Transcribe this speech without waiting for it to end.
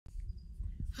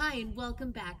Hi, and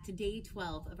welcome back to day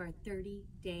 12 of our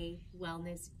 30-day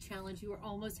wellness challenge. You are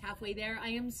almost halfway there. I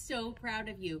am so proud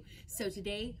of you. So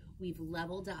today we've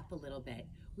leveled up a little bit.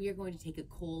 We are going to take a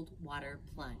cold water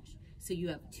plunge. So you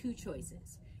have two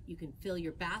choices. You can fill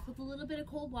your bath with a little bit of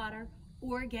cold water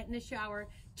or get in a shower,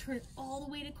 turn it all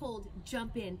the way to cold,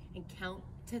 jump in and count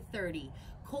to 30.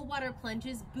 Cold water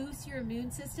plunges boost your immune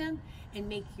system and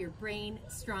make your brain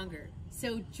stronger.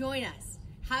 So join us,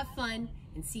 have fun,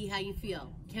 and see how you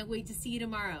feel. Can't wait to see you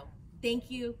tomorrow. Thank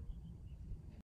you.